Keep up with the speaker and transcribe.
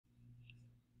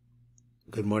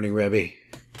Good morning, Rebbe.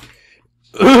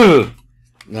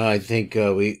 No, I think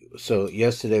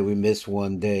yesterday we missed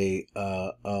one day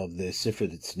of the Sifra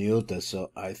Tzniuta,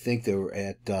 so I think they were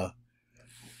at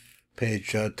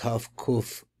page Taf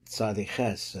Kuf Tzadik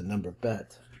Ches, number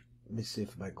bet. Let me see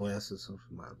if my glasses,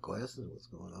 what's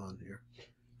going on here?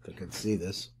 If I can see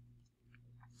this.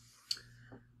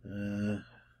 Here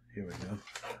we go.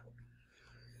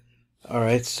 All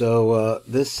right, so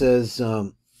this says,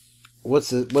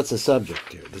 what's the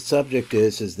subject here? The subject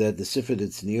is that the Sifra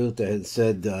Tzniuta had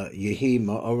said Yehi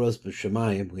Ma'oros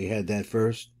B'Shamayim. We had that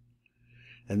first,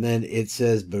 and then it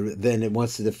says then it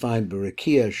wants to define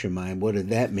Barakia Shemayim. What did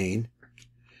that mean?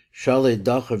 Shale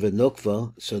Dacher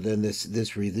V'Nukva. So then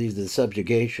this relieves the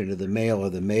subjugation of the male, or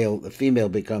the female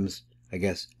becomes, I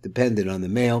guess, dependent on the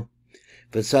male.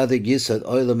 But Tzadik Yisad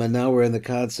Olam, and now we're in the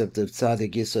concept of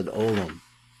Tzadik Yisad Olam.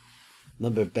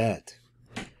 Number bet.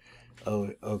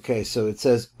 Oh, okay. So it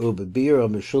says Ubabir or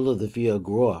Meshula the Via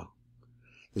Groa.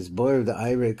 This boy of the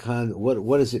Ire Khan.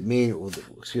 What does it mean? Well,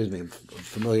 excuse me.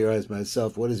 Familiarize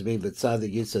myself. What does it mean? But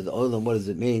Tzadik Yitzad Olam. What does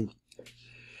it mean?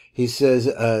 He says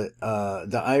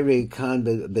the Ire Khan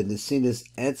benesinis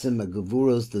etzem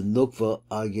agavuros the nukva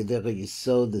al yedera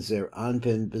yisod the zer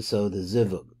anpin beso the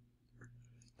zivug.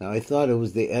 Now I thought it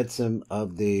was the etzem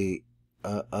of the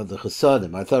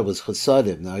chasadim. I thought it was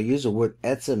chasadim. Now I use the word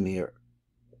etzem here.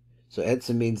 So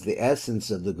etzem means the essence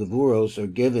of the gevuros are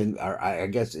given, or I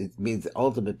guess it means the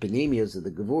ultimate panemias of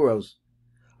the gevuros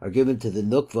are given to the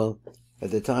nukva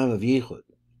at the time of yichud.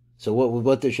 So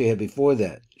what did she have before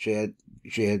that? She had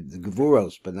the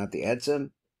gevuros, but not the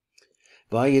etzem.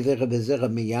 V'ayedecha bezecha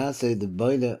miyase the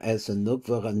boina as a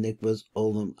nukva hanikvas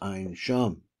olam ein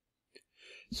sham.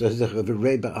 So there's a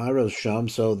rei ba'aros sham.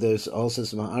 So there's also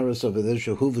some aros over there.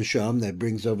 Shehuva sham that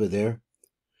brings over there.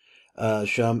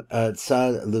 Sham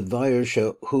tzad levayer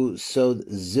shehu sod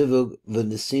zivug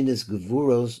v'nesinis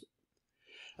gevuros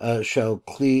shal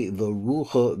kli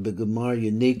v'rucha begemar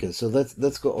unika. So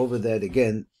let's go over that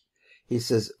again. He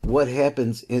says what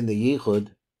happens in the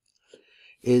yichud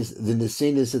is the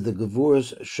nesinis of the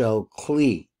gevuros shal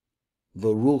kli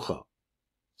v'rucha.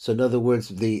 So in other words,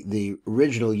 the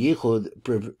original yichud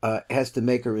has to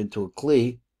make her into a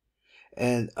kli,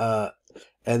 and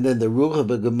then the rucha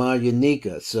begemar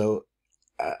unika. So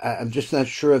I'm just not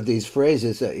sure of these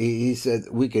phrases. He said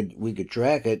we could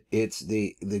track it. It's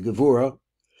the gevura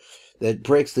that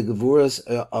breaks the gevuras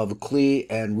of kli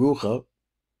and rucha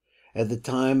at the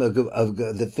time of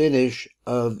the finish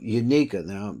of unika.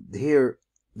 Now here,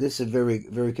 this is very,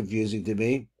 very confusing to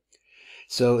me.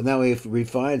 So now he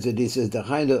refines it. He says the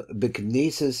haina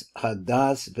b'knesis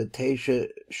hadas b'teisha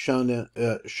shana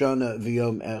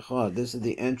v'yom echad. This is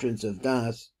the entrance of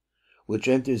das, which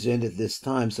enters in at this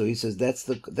time. So he says that's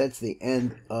the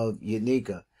end of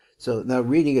Yanika. So now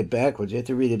reading it backwards, you have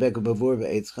to read it back before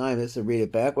Eitz Chaim. Has to read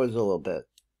it backwards a little bit.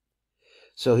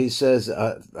 So he says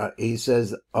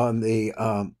on the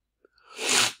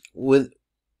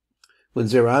when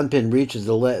Zeranpin reaches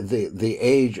the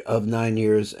age of 9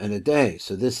 years and a day.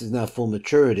 So this is not full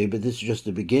maturity, but this is just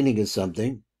the beginning of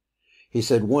something. He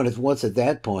said once at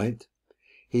that point,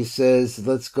 he says,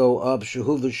 let's go up.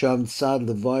 Shehu v'sham tzad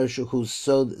levar shehu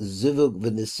sod zivug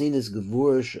v'nesinis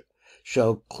gevur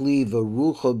shal kli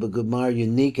v'rucha begemar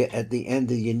unika, at the end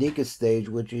of the unika stage,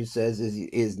 which he says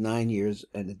is 9 years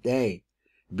and a day.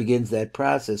 It begins that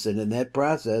process, and in that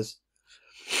process,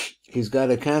 he's got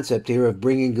a concept here of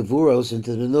bringing gevuros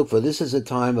into the nukva. This is a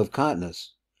time of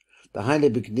katnus. The haina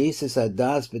b'knesis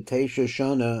hadas b'teisha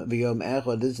shana v'yom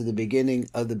echad. This is the beginning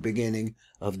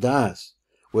of das,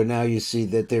 where now you see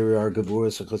that there are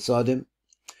gevuros and chasadim,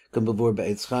 k'mavur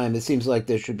b'Eitz Chaim. It seems like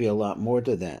there should be a lot more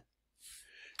to that.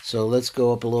 So let's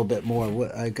go up a little bit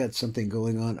more. I got something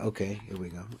going on. Okay, here we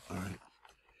go.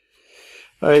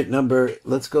 All right,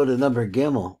 let's go to number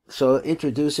Gimel. So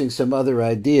introducing some other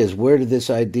ideas. Where did this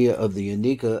idea of the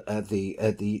unika at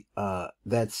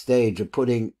that stage of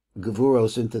putting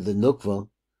gevuros into the nukva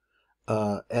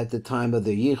at the time of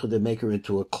the yichud to make her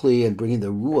into a kli and bringing the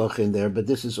ruach in there, but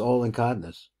this is all in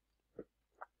kadnus.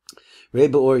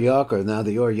 Reba or Yakar, now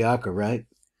the or Yakar, right?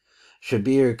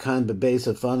 Shabir kan bebeis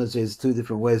afanas. There's two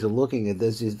different ways of looking at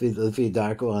this. He's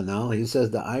darko anal. He says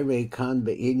the ire kan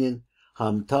be'inyan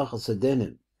hamtach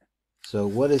sadinim. So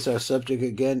what is our subject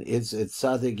again? It's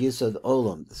Tzadik Yisad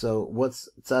Olam. So what's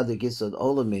Tzadik Yisad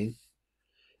Olam mean?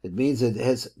 It means it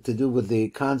has to do with the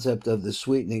concept of the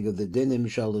sweetening of the dinim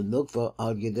shalom nukva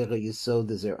al yedera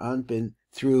yisod zer anpin,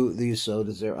 through the yisod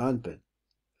zer anpin.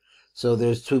 So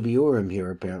there's two biurim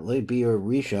here apparently. Biur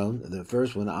Rishon, the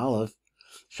first one, Aleph,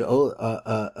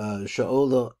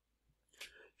 Sha'olam.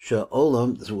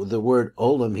 The word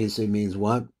olam, he said, means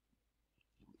what?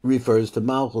 refers to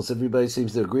Malchus. Everybody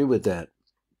seems to agree with that.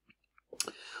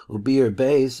 Ubir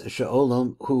Beis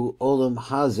Sha'olam, who Olam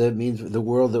Hazeh means the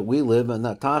world that we live in,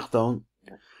 not Tachton,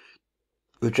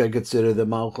 which I consider the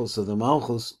Malchus of the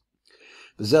Malchus.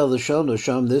 V'zel L'shon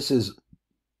Sham, this is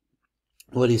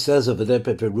what he says of the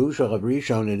Perusha of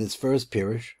Rishon in his first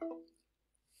pirish.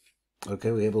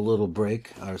 Okay, we have a little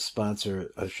break. Our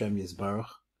sponsor, Hashem Yisbarach,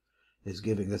 is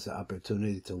giving us the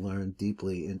opportunity to learn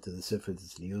deeply into the Sifra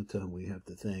Tzniuta, and we have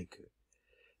to thank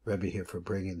Rebbe here for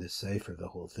bringing this Sefer. The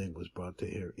whole thing was brought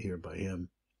to here by him.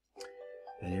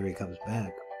 And here he comes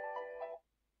back.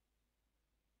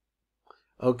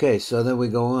 Okay, so then we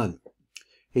go on.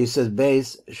 He says,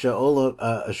 Beis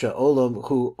Sha'olam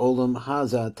hu Olam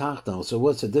Haza Tachton. So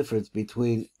what's the difference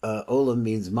between Olam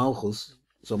means Malchus?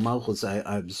 So Malchus,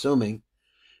 I'm assuming,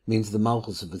 means the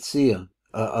Malchus of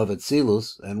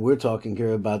Atzilus, and we're talking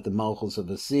here about the Malchus of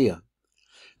Asiya.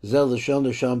 So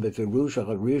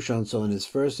in his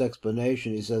first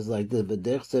explanation, he says like this, what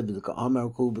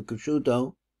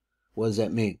does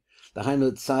that mean? The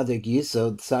Tzadik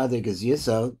Yisod, Tzadik is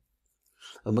Yisod,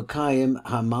 Makayim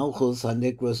HaMalchus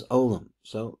HaNikras Olam.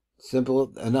 So,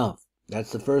 simple enough.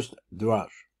 That's the first drash.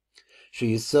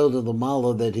 She Yisod of the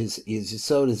Mala, that his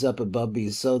Yisod is up above the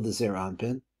Yisod the Zer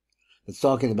Anpin. It's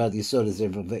talking about the Yisod of Zer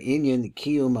V'inyan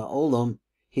Kiyum HaOlam,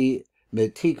 he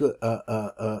Metikos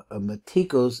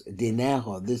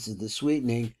Dineho. This is the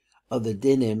sweetening of the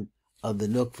dinim of the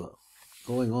Nukva.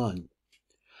 Going on.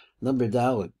 Number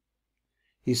Dalit.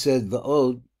 He said,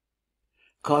 V'od,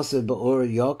 Kasev Ba'or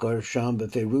Yakar Sham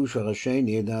B'Ferush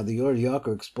HaSheni. Now the Or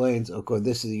Yakar explains, of course,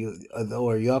 this is the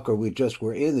Or Yakar, we just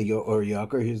were in the Or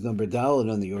Yakar. Here's number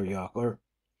Dalit on the Or Yakar.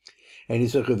 And he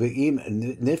said,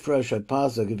 Nifrash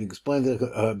HaPasuk, if you explain the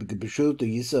B'Shut the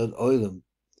Yisod Olam,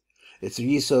 it's a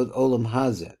Yisod Olam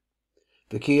Hazeh.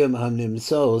 V'kiyam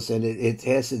HaNimsos, and it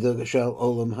has to do with Shal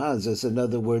Olam Hazeh. In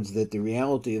other words, that the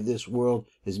reality of this world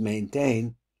is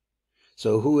maintained.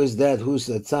 So who is that? Who's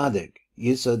the Tzadik?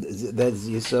 Yisod, that's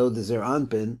Yisod, the Zer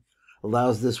Anpin,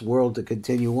 allows this world to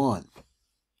continue on.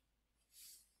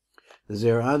 The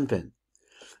Zer Anpin.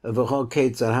 V'chol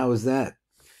Ketzar, how is that?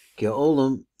 Ki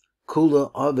Olam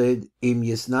Kula Aved Im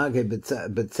Yisnage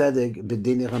B'Tzedek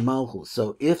B'Dinei HaMalchus.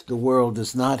 So if the world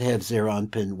does not have Zer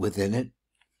Anpin within it,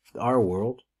 our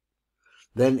world,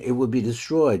 then it would be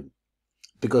destroyed,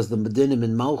 because the Medinim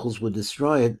and Malchus would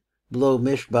destroy it. Below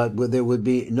Mishpat, where there would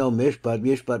be no Mishpat.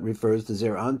 Mishpat refers to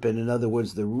Zer Anpin. In other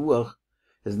words, the Ruach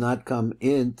has not come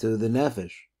into the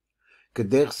Nefesh.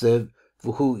 Kedechsev,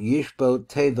 V'hu Yishpo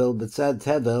Tevel B'Tzad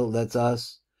Tevel, that's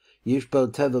us. Yishpo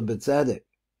Tevel B'Tzadek.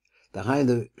 The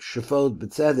Hainu Shafod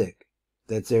B'Tzadek.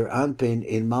 That's Zer Anpin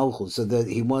in Malchus. So that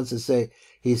he wants to say,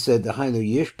 he said the Hainu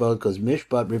Yishpo, because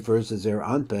Mishpat refers to Zer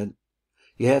Anpin.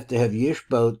 You have to have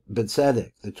Yishpo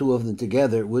B'Tzadek, the two of them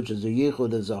together, which is the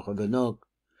Yichud of Zachar V'Nog.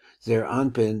 Zer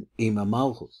Anpin ima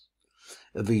Malchus.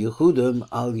 V'yichudum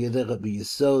al yedech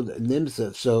v'yisod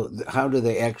nimsa. So how do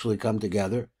they actually come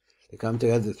together? They come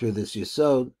together through this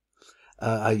yisod.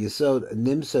 Yisod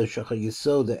nimsa shacha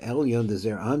yisod the elyon the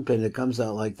Zer Anpin. It comes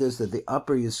out like this, that the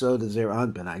upper yisod is Zer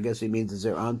Anpin. I guess he means the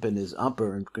Zer Anpin is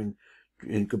upper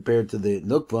in compared to the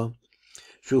nukva.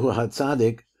 Shuhu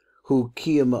hatzadik hu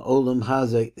kiyam olam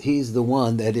hazeh. He's the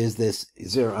one that is this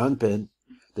Zer Anpin,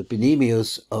 the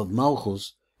pinimius of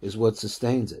Malchus, is what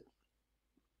sustains it.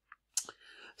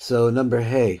 So number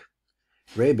hey,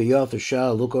 Rebbe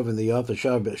Yafashah, look over in the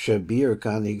Yafashah Shabir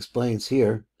Khan, he explains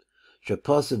here,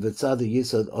 Shapasav v'tzadi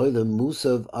yisod oilam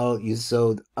musav al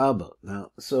yisod abba. Now,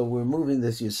 so we're moving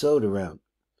this yisod around.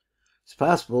 It's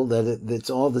possible that it's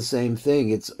all the same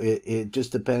thing. It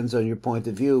just depends on your point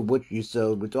of view, which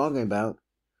yisod we're talking about.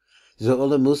 So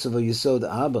oilam musav al yisod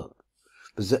abba.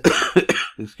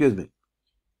 Excuse me.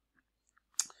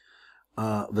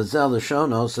 V'zel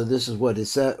Shono, so this is what it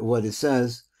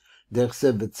says.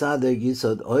 Dechsev b'tzadek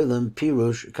yisod oilam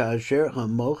pirush ka'asher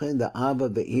hamochen the abba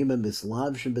ve'ima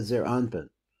mislavshin b'zer anpin.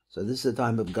 So this is a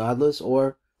time of godless,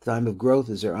 or time of growth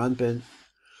is Zer Anpin.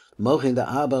 Mochen the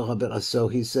abba, so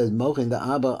he says mochen the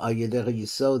abba al yedech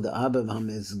yisod the abba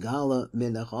hamizgala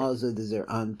min achaza the Zer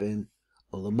Anpin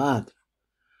olamat.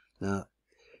 Now,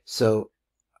 so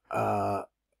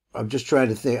I'm just trying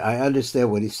to think. I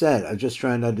understand what he said. I'm just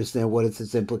trying to understand what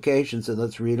its implications. So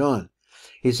let's read on.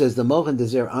 He says the mochen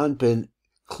dezer anpin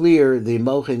clear the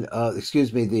mochen.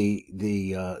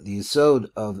 The yisod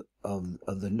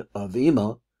of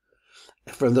ima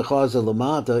from the chaz of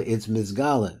lamata. It's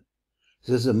mizgala.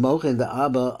 He says the mochen the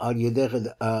abba al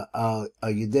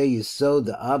yedei yisod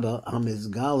the abba al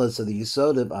mizgala. So the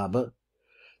yisod of abba,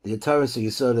 the Ataris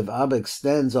yisod of abba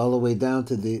extends all the way down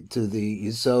to the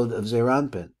yisod of Zer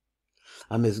Anpin.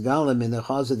 Amizgalim in the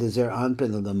Chaza de Zer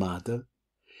Anpin Lamata,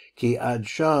 Ki Ad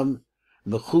Sham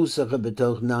Mechusacha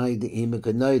B'toch Nai De'ima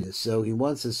Kanoida. So he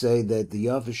wants to say that the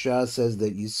Yafashah says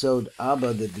that Yisod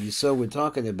Abba, that the Yisod we're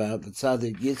talking about, the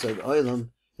Tzadik Yisod Oilam,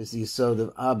 is the Yisod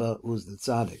of Abba, who's the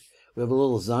Tzadik. We have a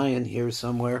little Zion here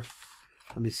somewhere.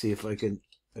 Let me see if I can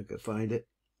find it.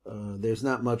 There's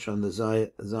not much on the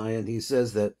Zion. He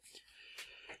says that,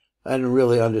 I don't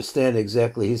really understand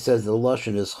exactly. He says the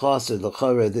Lashon is Chassid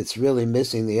L'Chared. It's really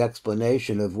missing the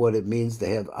explanation of what it means to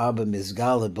have Abba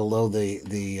Mizgala below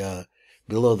the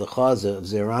Chaza of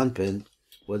Zeranpin.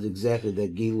 What exactly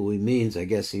that Gilui means. I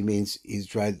guess he means he's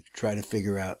trying to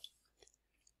figure out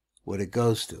what it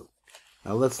goes to.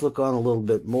 Now let's look on a little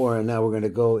bit more, and now we're going to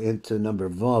go into number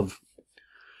Vav.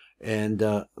 And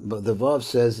but the Vav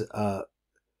says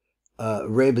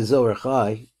Reb Zohar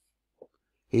Chai.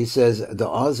 He says the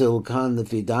Azil Khan the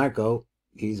Fidarko,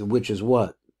 which is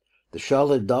what? The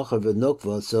Shalit Dachav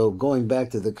Nukva. So going back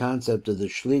to the concept of the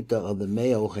Shlita of the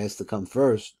male has to come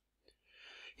first.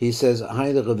 He says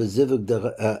Haidach of Zivuk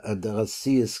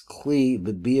Darasias Kli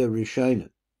Bibia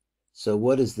Rishayna. So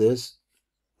what is this?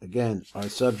 Again, our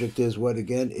subject is what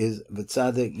again is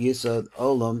V'tzadik Yisod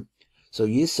Olam. So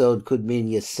Yisod could mean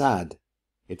Yesad.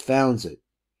 It founds it.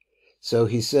 So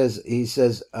he says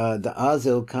the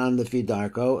Azil Kan Lefi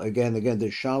Darko, again, the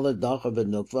Shalat Dachav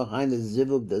Nukva, Haina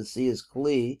Zivug Dasias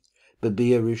Kli,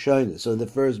 Bibia Rishayna. So the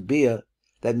first Bia,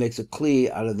 that makes a Kli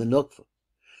out of the Nukva.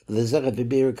 The Zechat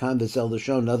Bibir Kan Besel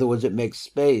Lashon, in other words, it makes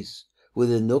space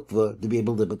within Nukva to be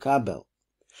able to Bekabel.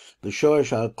 The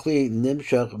Shorish Al Kli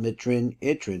Nimshach Mitrin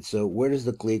Itrin. So where does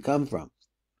the Kli come from?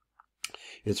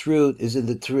 Its root is in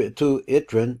the two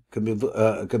Itrin,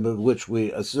 which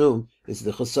we assume is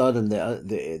the Chasadim,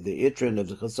 the Itrin of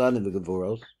the Chasadim of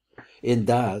Gevuros. In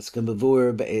Das,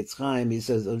 Kambavur Be'etz Chaim, he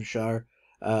says Ushar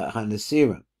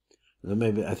Hanasira. So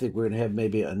maybe I think we're going to have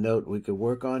maybe a note we could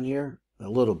work on here a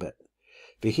little bit.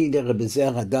 So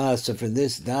for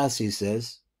this Das, he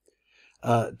says,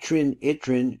 Trin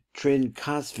Itrin, Trin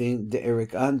Kasvin, the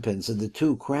Eric Anpen. So the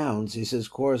two crowns, he says,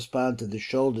 correspond to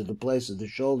the place of the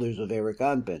shoulders of Eric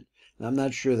Anpen. Now, I'm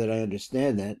not sure that I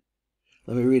understand that.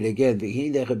 Let me read it again.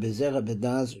 Trin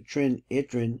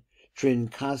Itrin, Trin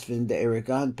Kasvin, the Eric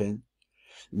Anpen.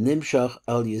 Nimshach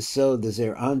al Yisod, the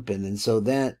Zer Anpen. And so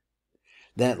that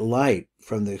light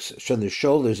from the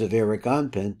shoulders of Eric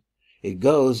Anpen, it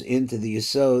goes into the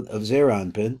Yisod of Zer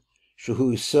Anpen.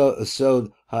 Shuhu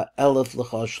Yisod ha'elef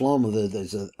l'cha Shlomo.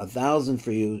 There's 1,000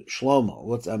 for you,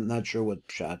 Shlomo. I'm not sure what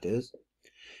pshat is.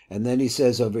 And then he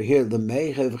says over here,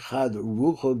 l'meihev chad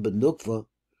rucha benukva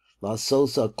la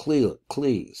sosa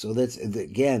kli. So that's,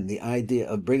 again, the idea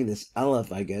of bringing this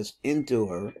elef, I guess, into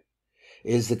her,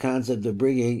 is the concept of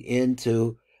bringing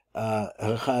into, bring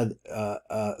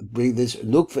this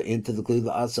nukva into the kli,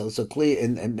 la sosa kli,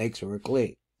 and makes her a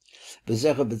kli.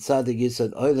 B'zecha b'tzadik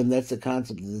yisod olam, that's the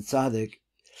concept of the tzadik,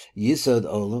 Yisod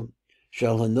Olam,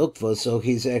 Shal HaNukva. So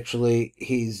he's actually,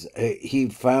 he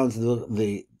found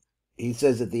he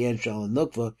says at the end, Shal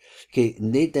HaNukva, Ki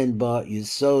Niten Ba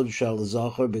Yisod Shal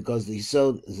Zachar, because the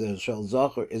Yisod Shal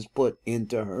Zachar is put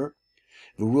into her.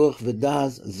 V'ruach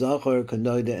V'das Zachar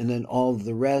Kanoida, and then all of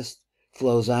the rest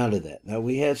flows out of that. Now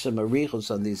we have some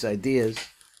arichos on these ideas,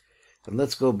 and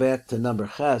let's go back to number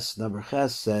Ches. Number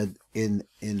Ches said in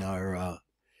our,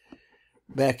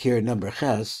 back here in number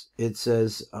Ches, it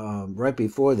says, right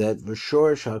before that,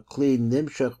 V'shorish ha'kli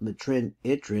nimshach mitrin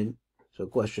itrin. So the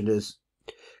question is,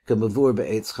 Kamavur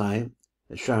be'etz chaim,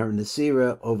 and Shahar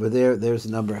Nasira, over there's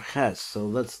number Ches. So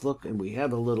let's look, and we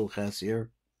have a little Ches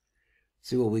here.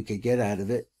 See what we could get out of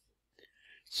it.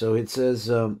 So it says,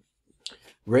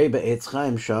 Rei be'etz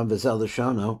chaim sham v'zel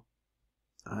l'shano.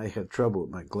 I have trouble with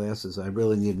my glasses. I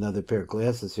really need another pair of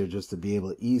glasses here just to be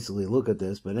able to easily look at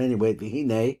this. But anyway,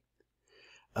 v'hinei,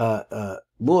 Mizeh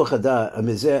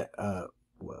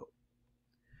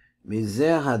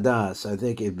Hadas, I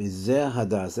think it Mizeh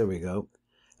Hadas, there we go.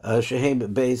 Shehem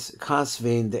Beis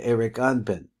Kasvin the Eric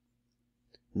Anpen.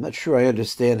 I'm not sure I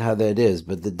understand how that is,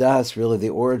 but the Das, really the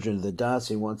origin of the Das,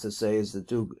 he wants to say, is the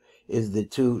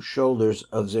two shoulders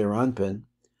of Zer Anpen.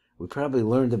 We probably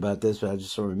learned about this, but I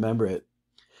just don't remember it.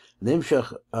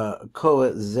 Nimshach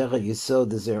Koah Zera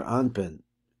Yisod Zer Anpen.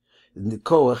 The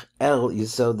Koach El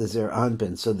Yisod the Zer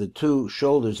Anpen. So the two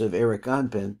shoulders of Eric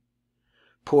Anpen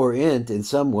pour in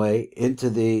some way, into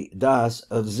the Das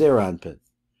of Zer Anpen.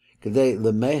 Kadei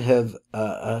lemehev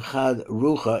achad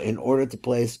rucha, in order to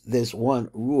place this one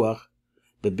ruach,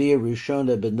 bebir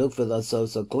rishona benukva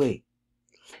lasos akli.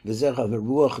 V'zecha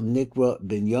v'ruach nikra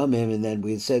binyamim, and then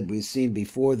we've seen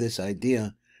before this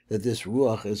idea that this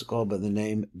ruach is called by the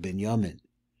name Binyamin.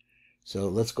 So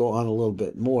let's go on a little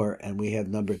bit more, and we have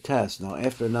number tes. Now,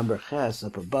 after number ches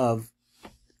up above,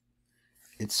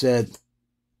 it said,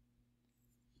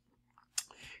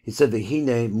 the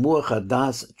hine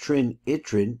muachadas trin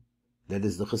itrin, that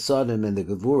is the chesadim and the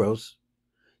gevuros,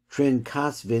 trin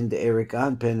kasvin, the erik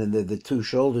anpen, and the two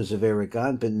shoulders of erik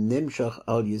anpen, nimshach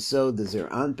al yisod, the zer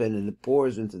anpen, and it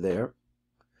pours into there.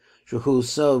 Shuhu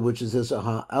sod, which is this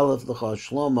ha'alef l'cha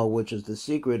shlomo, which is the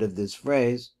secret of this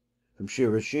phrase from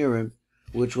Shir Hashirim,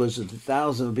 which was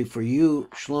 1,000 would be for you,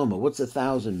 Shlomo. What's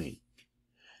 1,000 mean?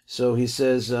 So he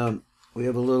says, we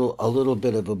have a little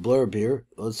bit of a blurb here.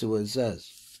 Let's see what it says.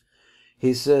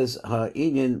 He says,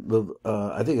 ha'inyan,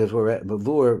 I think that's where we're at,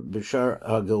 bavur b'shar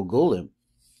ha'gilgulim,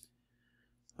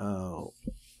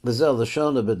 b'zel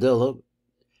l'shona b'dillah,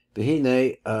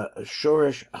 b'hine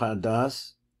shorish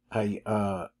hadas,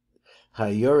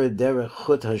 ha'yored derech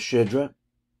chut ha'shidra,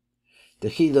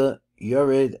 Techila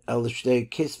Yored al Shtei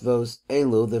Kisvos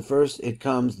Elu. The first it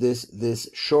comes, this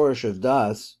shorish of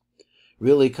das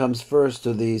really comes first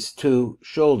to these two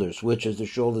shoulders, which is the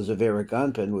shoulders of Erik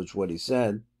Anpen, which is what he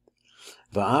said.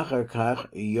 Va'achar kach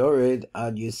Yored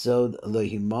ad Yisod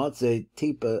lehimatze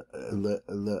tipa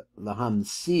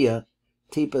lahamsia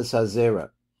tipa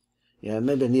hazera. Yeah,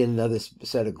 maybe I need another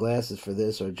set of glasses for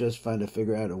this, or just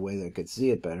figure out a way that I could see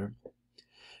it better.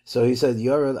 So he said,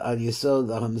 Yorad ad Yisod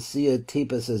Hamasiya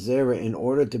Tipa Zera, in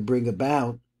order to bring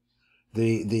about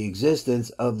the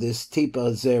existence of this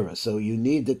Tipa Zera. So you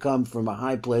need to come from a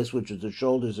high place, which is the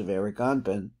shoulders of Erik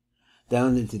Anpen,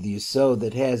 down into the Yisod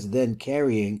that has then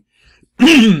carrying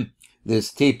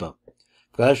this Tipa.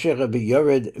 So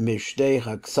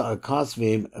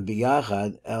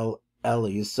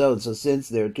since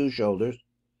there are two shoulders,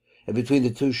 and between the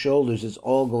two shoulders it's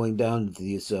all going down into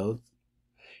the Yisod,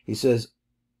 he says,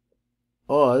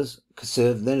 Oz,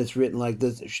 Kasiv, then it's written like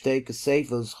this, Shtei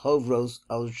Kasefos, Hovros,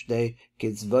 Al Shtei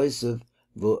Kitzvoisiv,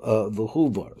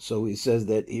 V'huvar. So he says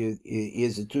that he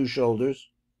is the two shoulders,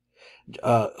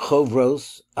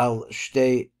 Chovros, Al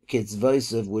Shtei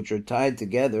Kitzvoisiv, which are tied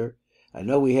together. I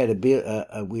know we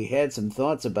had some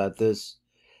thoughts about this,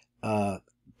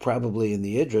 probably in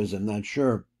the Idras, I'm not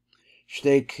sure.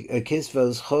 Shtei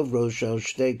Kitzvos, Chovros, Shal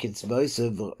Shtei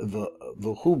Kitzvoisiv,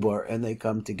 V'huvar, and they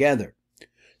come together.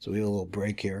 So we have a little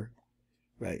break here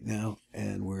right now,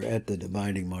 and we're at the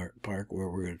dividing part where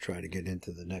we're going to try to get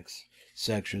into the next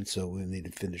section, so we need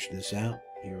to finish this out.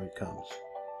 Here it comes.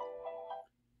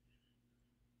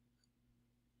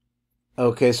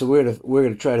 Okay, so we're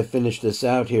going to try to finish this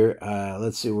out here.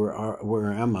 Let's see,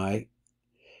 where am I?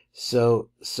 So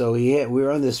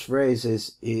we're on this phrase.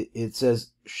 It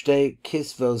says, Shtei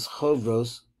kisvos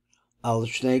chovros al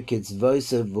shnei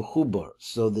kitzvoisiv v'chubar.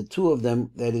 So the two of them,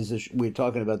 that is, we're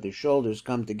talking about the shoulders,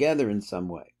 come together in some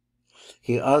way.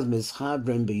 He az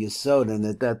mischabrim b'yisod, and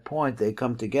at that point they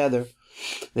come together,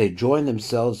 they join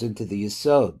themselves into the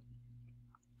yisod.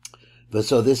 But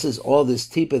so this is all this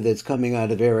tipa that's coming out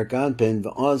of Erik Anpen,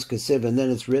 v'oz kasiv, and then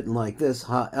it's written like this,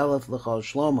 ha'elef l'chal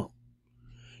shlomo.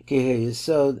 Ki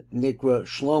ha'yisod nikra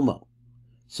shlomo.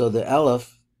 So the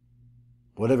elef,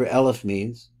 whatever elef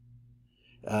means,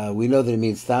 we know that it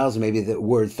means 1,000. Maybe the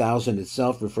word 1,000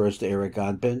 itself refers to Erik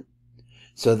Anpen.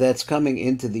 So that's coming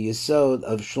into the Yisod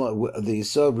of the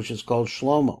Yisod, which is called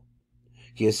Shlomo.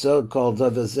 Yisod called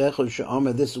Zavazechu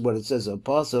Sha'amar. This is what it says,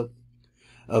 Apostle,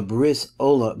 a bris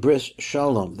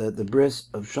shalom, that the bris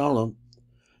of shalom,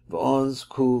 v'oz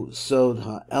ku sod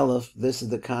ha'elef. This is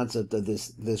the concept of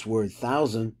this word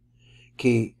 1,000.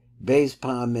 Ki beis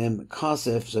pa'amim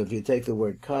kasef. So if you take the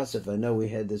word kasef, I know we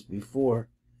had this before,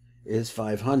 is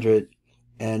 500,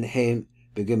 and Haim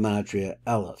begematria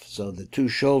elef. So the two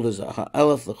shoulders are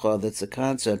elef l'cha. That's the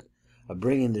concept of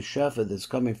bringing the shefa that's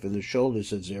coming from the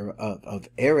shoulders of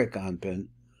Erik Anpen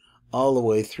all the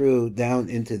way through down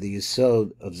into the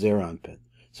yisod of Zer Anpen.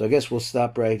 So I guess we'll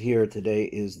stop right here. Today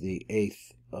is the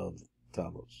 8th of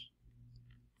Tamuz.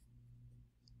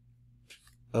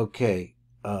 Okay,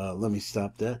 let me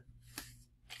stop that.